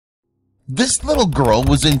This little girl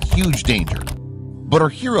was in huge danger, but her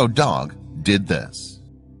hero dog did this.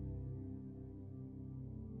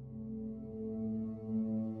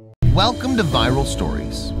 Welcome to Viral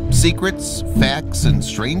Stories, secrets, facts, and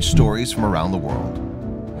strange stories from around the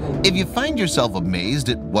world. If you find yourself amazed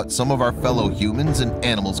at what some of our fellow humans and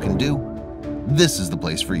animals can do, this is the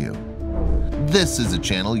place for you. This is a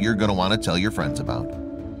channel you're going to want to tell your friends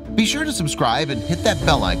about. Be sure to subscribe and hit that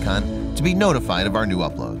bell icon to be notified of our new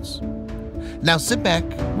uploads. Now sit back,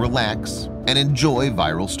 relax, and enjoy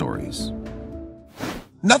Viral Stories.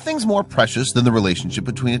 Nothing's more precious than the relationship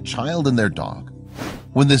between a child and their dog.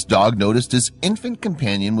 When this dog noticed his infant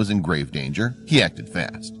companion was in grave danger, he acted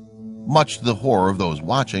fast. Much to the horror of those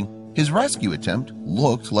watching, his rescue attempt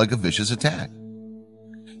looked like a vicious attack.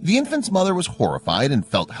 The infant's mother was horrified and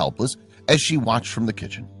felt helpless as she watched from the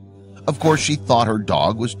kitchen. Of course, she thought her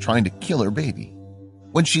dog was trying to kill her baby.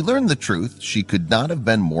 When she learned the truth, she could not have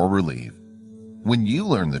been more relieved. When you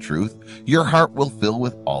learn the truth, your heart will fill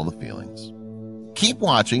with all the feelings. Keep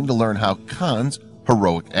watching to learn how Khan's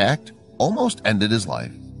heroic act almost ended his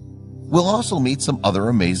life. We'll also meet some other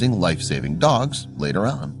amazing life-saving dogs later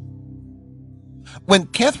on. When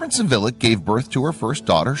Catherine Svilicic gave birth to her first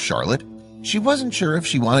daughter, Charlotte, she wasn't sure if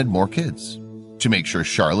she wanted more kids. To make sure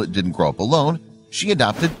Charlotte didn't grow up alone, she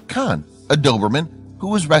adopted Khan, a Doberman who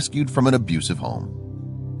was rescued from an abusive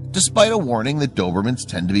home. Despite a warning that Dobermans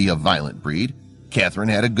tend to be a violent breed, Catherine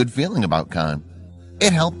had a good feeling about Khan.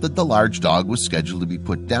 It helped that the large dog was scheduled to be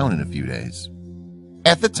put down in a few days.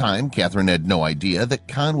 At the time, Catherine had no idea that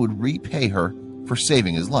Khan would repay her for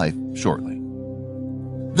saving his life shortly.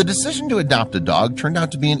 The decision to adopt a dog turned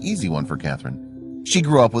out to be an easy one for Catherine. She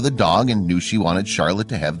grew up with a dog and knew she wanted Charlotte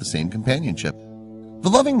to have the same companionship. The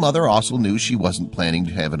loving mother also knew she wasn't planning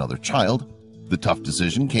to have another child. The tough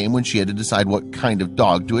decision came when she had to decide what kind of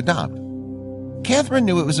dog to adopt. Catherine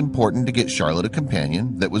knew it was important to get Charlotte a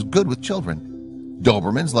companion that was good with children.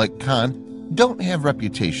 Dobermans like Khan don't have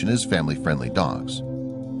reputation as family-friendly dogs.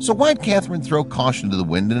 So why'd Catherine throw caution to the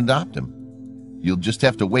wind and adopt him? You'll just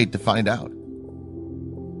have to wait to find out.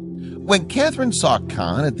 When Catherine saw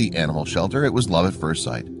Khan at the animal shelter, it was love at first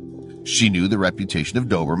sight. She knew the reputation of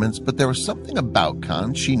Dobermans, but there was something about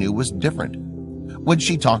Khan she knew was different. When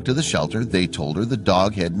she talked to the shelter, they told her the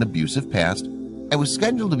dog had an abusive past and was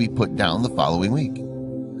scheduled to be put down the following week.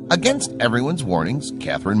 Against everyone's warnings,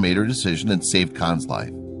 Catherine made her decision and saved Khan's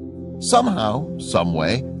life. Somehow,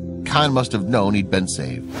 someway, Khan must have known he'd been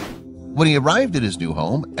saved. When he arrived at his new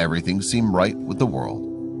home, everything seemed right with the world.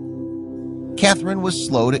 Catherine was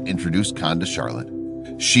slow to introduce Khan to Charlotte.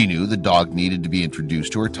 She knew the dog needed to be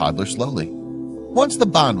introduced to her toddler slowly. Once the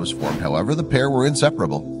bond was formed, however, the pair were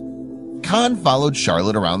inseparable. Khan followed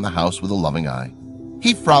Charlotte around the house with a loving eye.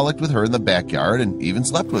 He frolicked with her in the backyard and even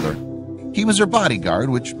slept with her. He was her bodyguard,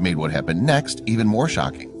 which made what happened next even more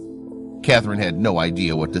shocking. Catherine had no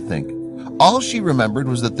idea what to think. All she remembered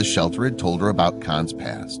was that the shelter had told her about Khan's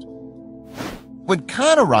past. When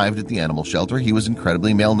Khan arrived at the animal shelter, he was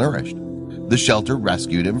incredibly malnourished. The shelter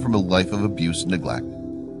rescued him from a life of abuse and neglect.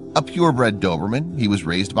 A purebred Doberman, he was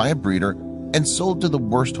raised by a breeder and sold to the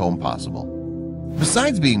worst home possible.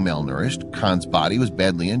 Besides being malnourished, Khan's body was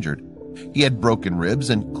badly injured. He had broken ribs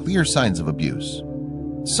and clear signs of abuse.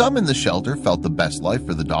 Some in the shelter felt the best life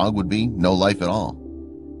for the dog would be no life at all.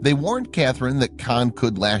 They warned Catherine that Khan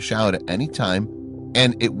could lash out at any time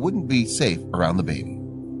and it wouldn't be safe around the baby.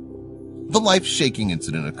 The life-shaking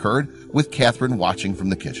incident occurred with Catherine watching from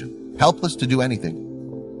the kitchen, helpless to do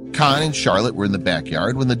anything. Khan and Charlotte were in the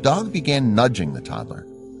backyard when the dog began nudging the toddler.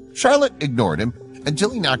 Charlotte ignored him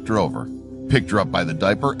until he knocked her over, picked her up by the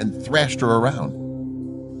diaper, and thrashed her around.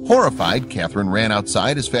 Horrified, Catherine ran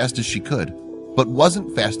outside as fast as she could, but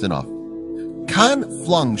wasn't fast enough. Khan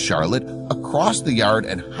flung Charlotte across the yard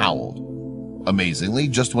and howled. Amazingly,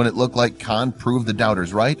 just when it looked like Khan proved the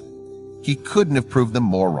doubters right, he couldn't have proved them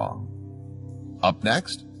more wrong. Up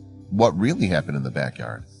next, what really happened in the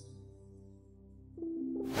backyard.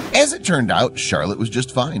 As it turned out, Charlotte was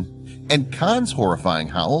just fine, and Khan's horrifying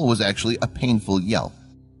howl was actually a painful yelp.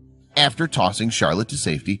 After tossing Charlotte to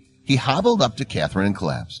safety, he hobbled up to Catherine and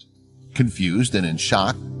collapsed. Confused and in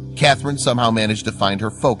shock, Catherine somehow managed to find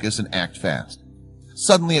her focus and act fast.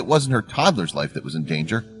 Suddenly, it wasn't her toddler's life that was in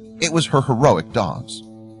danger, it was her heroic dog's.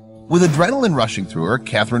 With adrenaline rushing through her,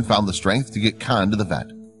 Catherine found the strength to get Khan to the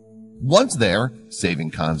vet. Once there,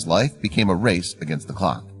 saving Khan's life became a race against the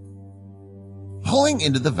clock. Pulling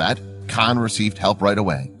into the vet, Khan received help right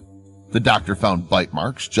away. The doctor found bite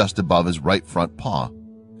marks just above his right front paw.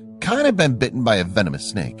 Khan had been bitten by a venomous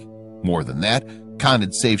snake. More than that, Khan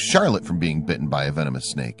had saved Charlotte from being bitten by a venomous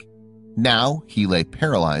snake. Now he lay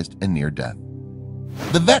paralyzed and near death.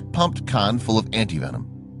 The vet pumped Con full of antivenom.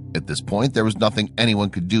 At this point, there was nothing anyone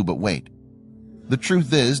could do but wait. The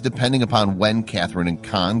truth is, depending upon when Catherine and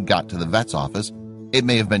Con got to the vet's office, it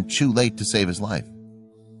may have been too late to save his life.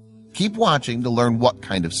 Keep watching to learn what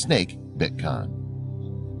kind of snake bit Con.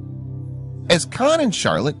 As Con and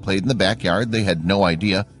Charlotte played in the backyard, they had no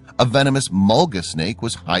idea a venomous mulga snake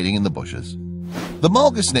was hiding in the bushes. The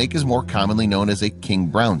mulga snake is more commonly known as a king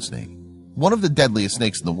brown snake, one of the deadliest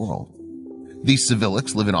snakes in the world. These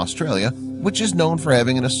Svilicics live in Australia, which is known for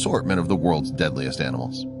having an assortment of the world's deadliest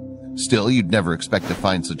animals. Still, you'd never expect to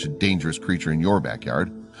find such a dangerous creature in your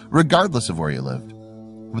backyard, regardless of where you lived.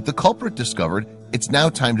 With the culprit discovered, it's now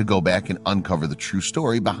time to go back and uncover the true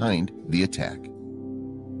story behind the attack.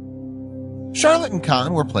 Charlotte and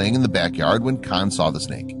Con were playing in the backyard when Con saw the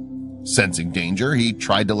snake. Sensing danger, he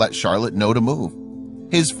tried to let Charlotte know to move.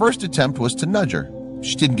 His first attempt was to nudge her.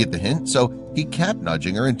 She didn't get the hint, so he kept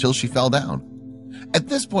nudging her until she fell down. At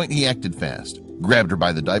this point, he acted fast, grabbed her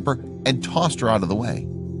by the diaper, and tossed her out of the way.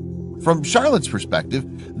 From Charlotte's perspective,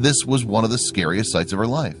 this was one of the scariest sights of her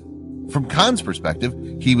life. From Con's perspective,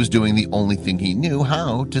 he was doing the only thing he knew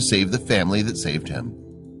how to save the family that saved him.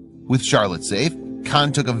 With Charlotte safe,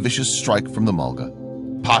 Con took a vicious strike from the mulga,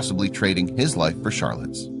 possibly trading his life for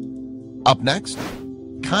Charlotte's. Up next,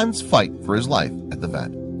 Con's fight for his life at the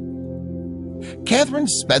vet. Catherine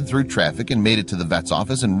sped through traffic and made it to the vet's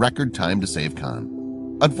office in record time to save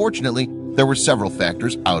Con. Unfortunately, there were several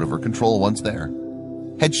factors out of her control once there.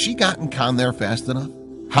 Had she gotten Con there fast enough?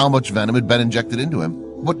 How much venom had been injected into him?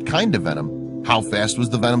 What kind of venom? How fast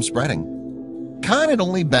was the venom spreading? Con had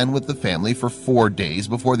only been with the family for 4 days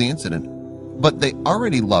before the incident, but they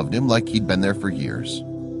already loved him like he'd been there for years.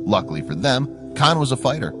 Luckily for them, Con was a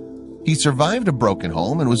fighter. He survived a broken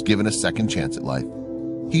home and was given a second chance at life.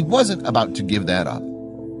 He wasn't about to give that up.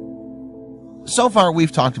 So far,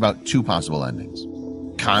 we've talked about 2 possible endings.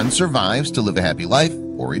 Con survives to live a happy life,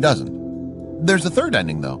 or he doesn't. There's a third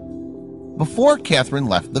ending, though. Before Catherine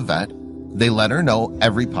left the vet, they let her know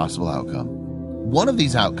every possible outcome. One of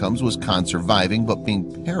these outcomes was Con surviving but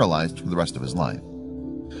being paralyzed for the rest of his life.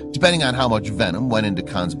 Depending on how much venom went into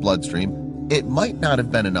Con's bloodstream, it might not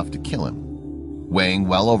have been enough to kill him. Weighing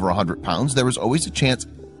well over 100 pounds, there was always a chance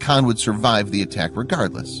Con would survive the attack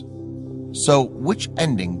regardless. So, which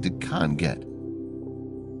ending did Con get?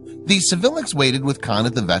 The Svilicics waited with Con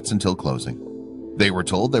at the vet's until closing. They were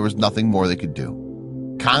told there was nothing more they could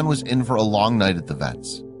do. Con was in for a long night at the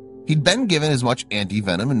vet's. He'd been given as much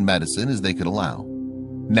anti-venom and medicine as they could allow.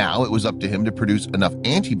 Now it was up to him to produce enough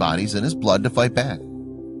antibodies in his blood to fight back.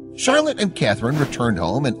 Charlotte and Catherine returned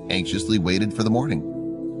home and anxiously waited for the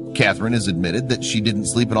morning. Catherine has admitted that she didn't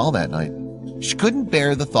sleep at all that night. She couldn't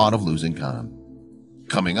bear the thought of losing Con.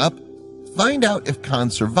 Coming up, find out if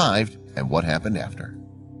Con survived and what happened after.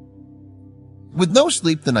 With no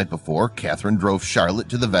sleep the night before, Catherine drove Charlotte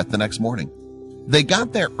to the vet the next morning. They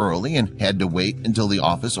got there early and had to wait until the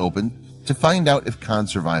office opened to find out if Con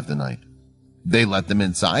survived the night. They let them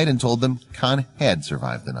inside and told them Con had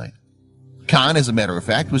survived the night. Con, as a matter of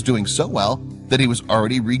fact, was doing so well that he was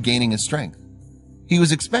already regaining his strength. He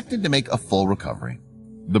was expected to make a full recovery.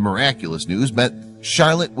 The miraculous news meant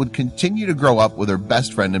Charlotte would continue to grow up with her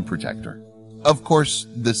best friend and protector. Of course,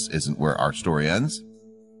 this isn't where our story ends.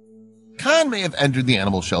 Con may have entered the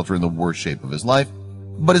animal shelter in the worst shape of his life,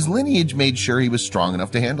 but his lineage made sure he was strong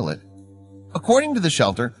enough to handle it. According to the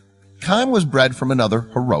shelter, Con was bred from another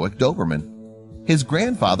heroic Doberman. His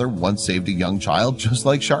grandfather once saved a young child just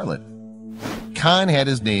like Charlotte. Con had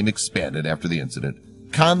his name expanded after the incident.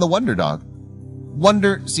 Con the Wonder Dog.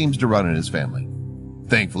 Wonder seems to run in his family.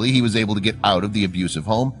 Thankfully, he was able to get out of the abusive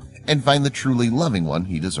home and find the truly loving one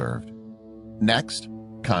he deserved. Next,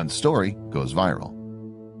 Con's story goes viral.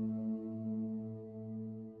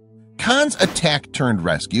 Con's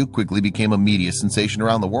attack-turned-rescue quickly became a media sensation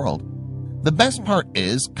around the world. The best part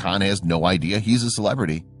is Con has no idea he's a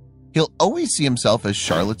celebrity. He'll always see himself as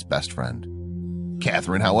Charlotte's best friend.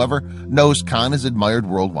 Catherine, however, knows Con is admired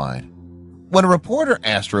worldwide. When a reporter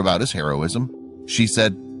asked her about his heroism, she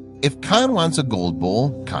said, "If Con wants a gold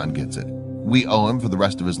bowl, Con gets it. We owe him for the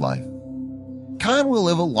rest of his life." Con will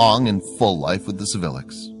live a long and full life with the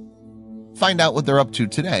Svilicics. Find out what they're up to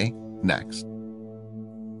today, next.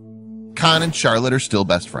 Con and Charlotte are still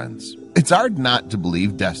best friends. It's hard not to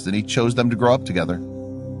believe destiny chose them to grow up together.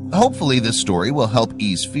 Hopefully this story will help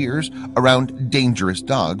ease fears around dangerous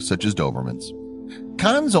dogs such as Dobermans.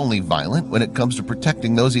 Con's only violent when it comes to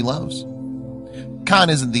protecting those he loves. Con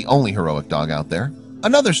isn't the only heroic dog out there.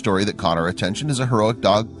 Another story that caught our attention is a heroic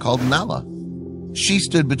dog called Nala. She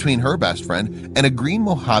stood between her best friend and a green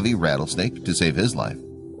Mojave rattlesnake to save his life.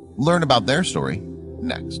 Learn about their story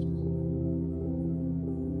next.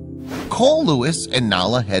 Cole Lewis and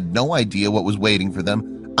Nala had no idea what was waiting for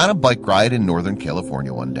them on a bike ride in Northern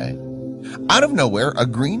California one day. Out of nowhere, a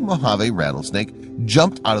green Mojave rattlesnake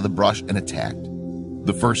jumped out of the brush and attacked.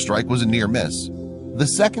 The first strike was a near miss. The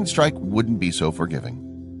second strike wouldn't be so forgiving.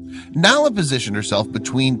 Nala positioned herself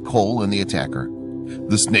between Cole and the attacker.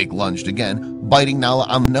 The snake lunged again, biting Nala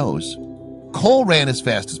on the nose. Cole ran as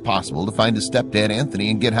fast as possible to find his stepdad Anthony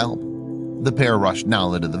and get help. The pair rushed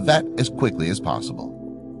Nala to the vet as quickly as possible.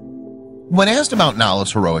 When asked about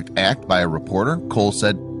Nala's heroic act by a reporter, Cole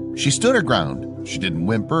said, "She stood her ground. She didn't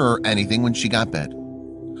whimper or anything when she got bit."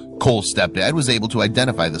 Cole's stepdad was able to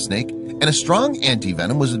identify the snake, and a strong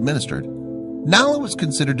anti-venom was administered. Nala was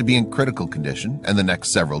considered to be in critical condition, and the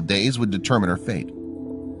next several days would determine her fate.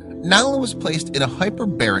 Nala was placed in a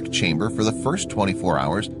hyperbaric chamber for the first 24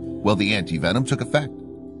 hours while the anti-venom took effect.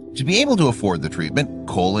 To be able to afford the treatment,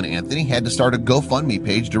 Cole and Anthony had to start a GoFundMe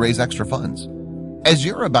page to raise extra funds. As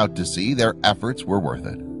you're about to see, their efforts were worth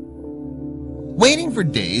it. Waiting for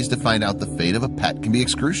days to find out the fate of a pet can be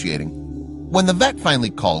excruciating. When the vet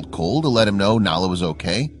finally called Cole to let him know Nala was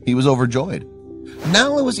okay, he was overjoyed.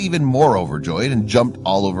 Nala was even more overjoyed and jumped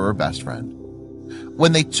all over her best friend.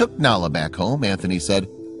 When they took Nala back home, Anthony said,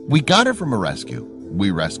 "We got her from a rescue.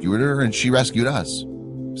 We rescued her and she rescued us."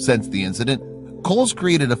 Since the incident, Cole's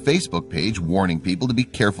created a Facebook page warning people to be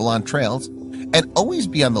careful on trails and always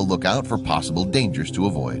be on the lookout for possible dangers to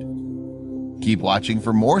avoid. Keep watching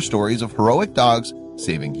for more stories of heroic dogs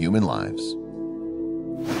saving human lives.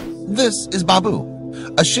 This is Babu,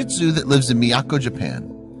 a Shih Tzu that lives in Miyako, Japan.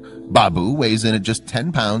 Babu weighs in at just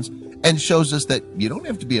 10 pounds and shows us that you don't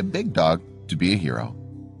have to be a big dog to be a hero.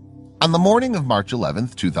 On the morning of March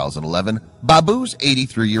 11th, 2011, Babu's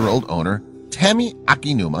 83-year-old owner, Tami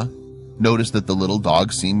Akinuma, noticed that the little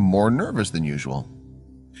dog seemed more nervous than usual.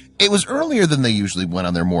 It was earlier than they usually went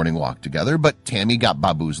on their morning walk together, but Tami got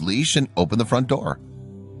Babu's leash and opened the front door.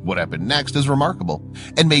 What happened next is remarkable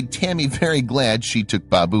and made Tami very glad she took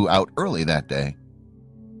Babu out early that day.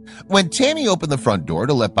 When Tami opened the front door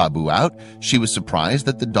to let Babu out, she was surprised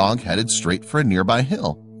that the dog headed straight for a nearby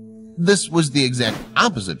hill. This was the exact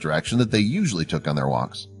opposite direction that they usually took on their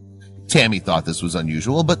walks. Tami thought this was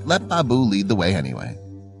unusual, but let Babu lead the way anyway.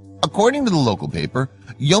 According to the local paper,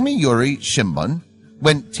 Yomiuri Shimbun,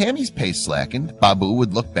 when Tami's pace slackened, Babu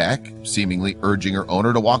would look back, seemingly urging her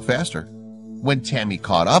owner to walk faster. When Tami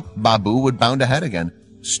caught up, Babu would bound ahead again,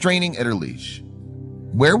 straining at her leash.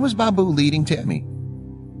 Where was Babu leading Tami?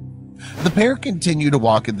 The pair continued to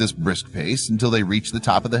walk at this brisk pace until they reached the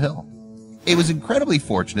top of the hill. It was incredibly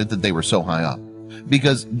fortunate that they were so high up,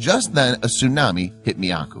 because just then a tsunami hit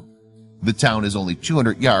Miyako. The town is only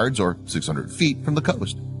 200 yards or 600 feet from the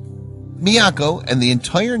coast. Miyako and the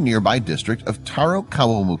entire nearby district of Taro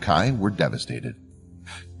Kawamukai were devastated.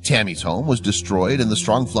 Tami's home was destroyed in the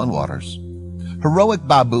strong floodwaters. Heroic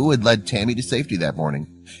Babu had led Tami to safety that morning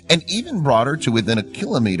and even brought her to within a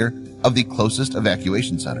kilometer of the closest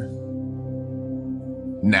evacuation center.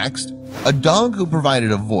 Next, a dog who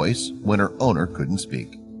provided a voice when her owner couldn't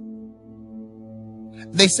speak.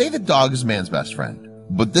 They say the dog is man's best friend,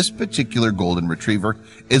 but this particular golden retriever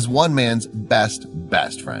is one man's best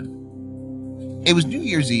friend. It was New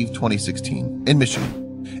Year's Eve 2016 in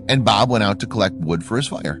Michigan, and Bob went out to collect wood for his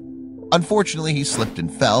fire. Unfortunately, he slipped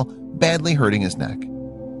and fell, badly hurting his neck.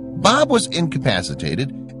 Bob was incapacitated,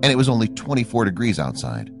 and it was only 24 degrees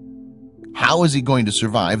outside. How is he going to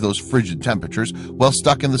survive those frigid temperatures while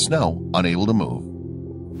stuck in the snow, unable to move?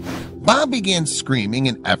 Bob began screaming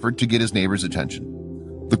in an effort to get his neighbor's attention.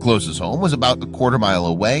 The closest home was about a quarter-mile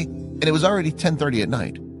away, and it was already 10:30 at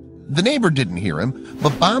night. The neighbor didn't hear him,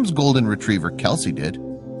 but Bob's golden retriever Kelsey did.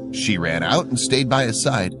 She ran out and stayed by his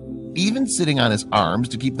side, even sitting on his arms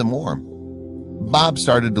to keep them warm. Bob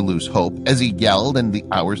started to lose hope as he yelled and the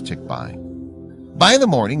hours ticked by. By the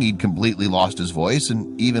morning, he'd completely lost his voice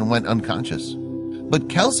and even went unconscious. But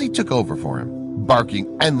Kelsey took over for him, barking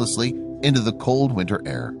endlessly into the cold winter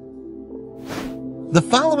air. The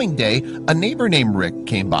following day, a neighbor named Rick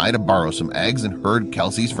came by to borrow some eggs and heard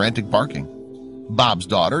Kelsey's frantic barking. Bob's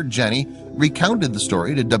daughter, Jenny, recounted the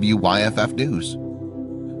story to WYFF News.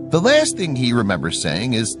 The last thing he remembers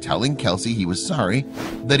saying is telling Kelsey he was sorry,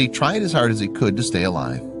 that he tried as hard as he could to stay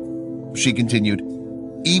alive. She continued,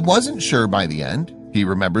 he wasn't sure by the end. He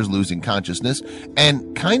remembers losing consciousness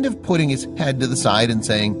and kind of putting his head to the side and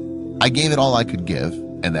saying, I gave it all I could give,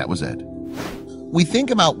 and that was it. We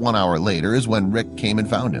think about 1 hour later is when Rick came and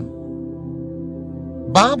found him.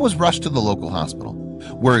 Bob was rushed to the local hospital,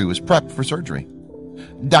 where he was prepped for surgery.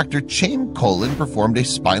 Dr. Chaim Colin performed a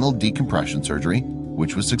spinal decompression surgery,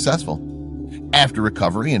 which was successful. After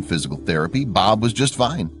recovery and physical therapy, Bob was just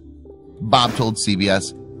fine. Bob told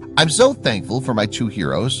CBS, I'm so thankful for my two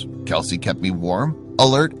heroes. Kelsey kept me warm,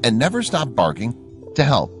 alert, and never stopped barking to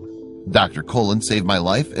help. Dr. Colin saved my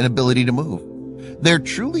life and ability to move. They're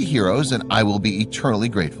truly heroes, and I will be eternally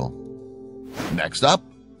grateful. Next up,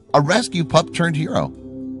 a rescue pup turned hero.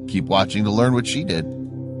 Keep watching to learn what she did.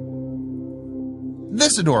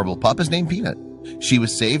 This adorable pup is named Peanut. She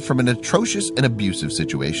was saved from an atrocious and abusive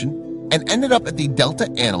situation and ended up at the Delta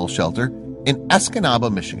Animal Shelter in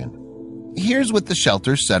Escanaba, Michigan. Here's what the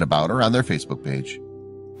shelter said about her on their Facebook page.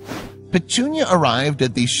 Petunia arrived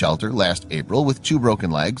at the shelter last April with 2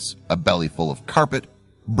 broken legs, a belly full of carpet,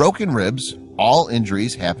 broken ribs. All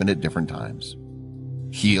injuries happened at different times.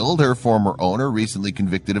 Healed, her former owner recently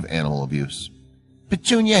convicted of animal abuse.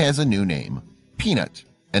 Petunia has a new name, Peanut,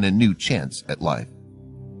 and a new chance at life.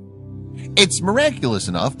 It's miraculous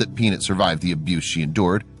enough that Peanut survived the abuse she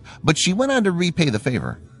endured, but she went on to repay the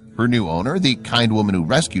favor. Her new owner, the kind woman who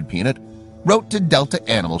rescued Peanut, wrote to Delta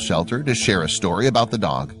Animal Shelter to share a story about the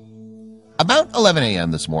dog. About 11 a.m.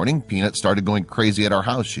 this morning, Peanut started going crazy at our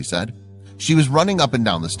house, she said. She was running up and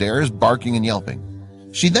down the stairs, barking and yelping.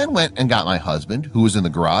 She then went and got my husband, who was in the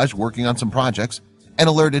garage working on some projects, and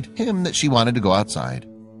alerted him that she wanted to go outside.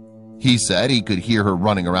 He said he could hear her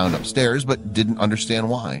running around upstairs, but didn't understand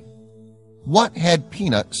why. What had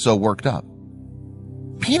Peanut so worked up?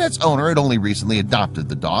 Peanut's owner had only recently adopted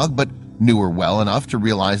the dog, but knew her well enough to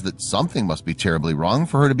realize that something must be terribly wrong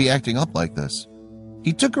for her to be acting up like this.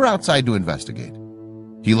 He took her outside to investigate.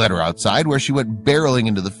 He led her outside, where she went barreling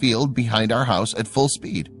into the field behind our house at full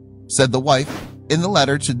speed, said the wife in the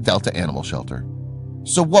letter to Delta Animal Shelter.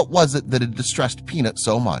 So what was it that had distressed Peanut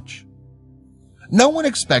so much? No one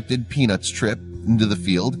expected Peanut's trip into the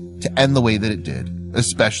field to end the way that it did,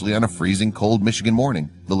 especially on a freezing cold Michigan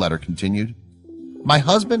morning, the letter continued. My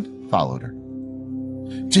husband followed her.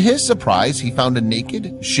 To his surprise, he found a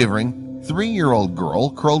naked, shivering 3-year-old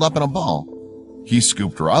girl curled up in a ball. He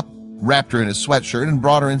scooped her up, wrapped her in his sweatshirt, and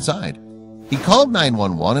brought her inside. He called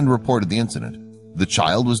 911 and reported the incident. The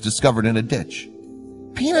child was discovered in a ditch.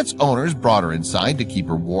 Peanut's owners brought her inside to keep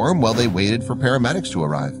her warm while they waited for paramedics to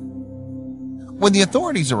arrive. When the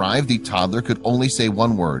authorities arrived, the toddler could only say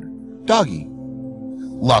one word, doggy.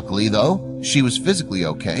 Luckily, though, she was physically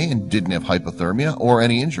okay and didn't have hypothermia or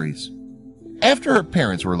any injuries. After her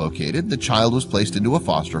parents were located, the child was placed into a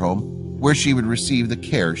foster home where she would receive the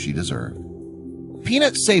care she deserved.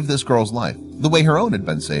 Peanut saved this girl's life, the way her own had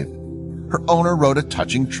been saved. Her owner wrote a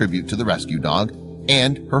touching tribute to the rescue dog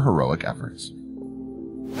and her heroic efforts.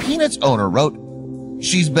 Peanut's owner wrote,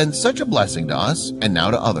 "She's been such a blessing to us and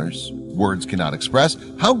now to others. Words cannot express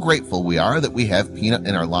how grateful we are that we have Peanut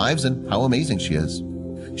in our lives and how amazing she is.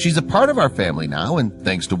 She's a part of our family now, and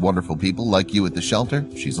thanks to wonderful people like you at the shelter,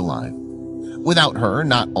 she's alive. Without her,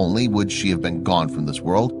 not only would she have been gone from this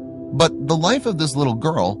world, but the life of this little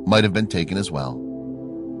girl might have been taken as well.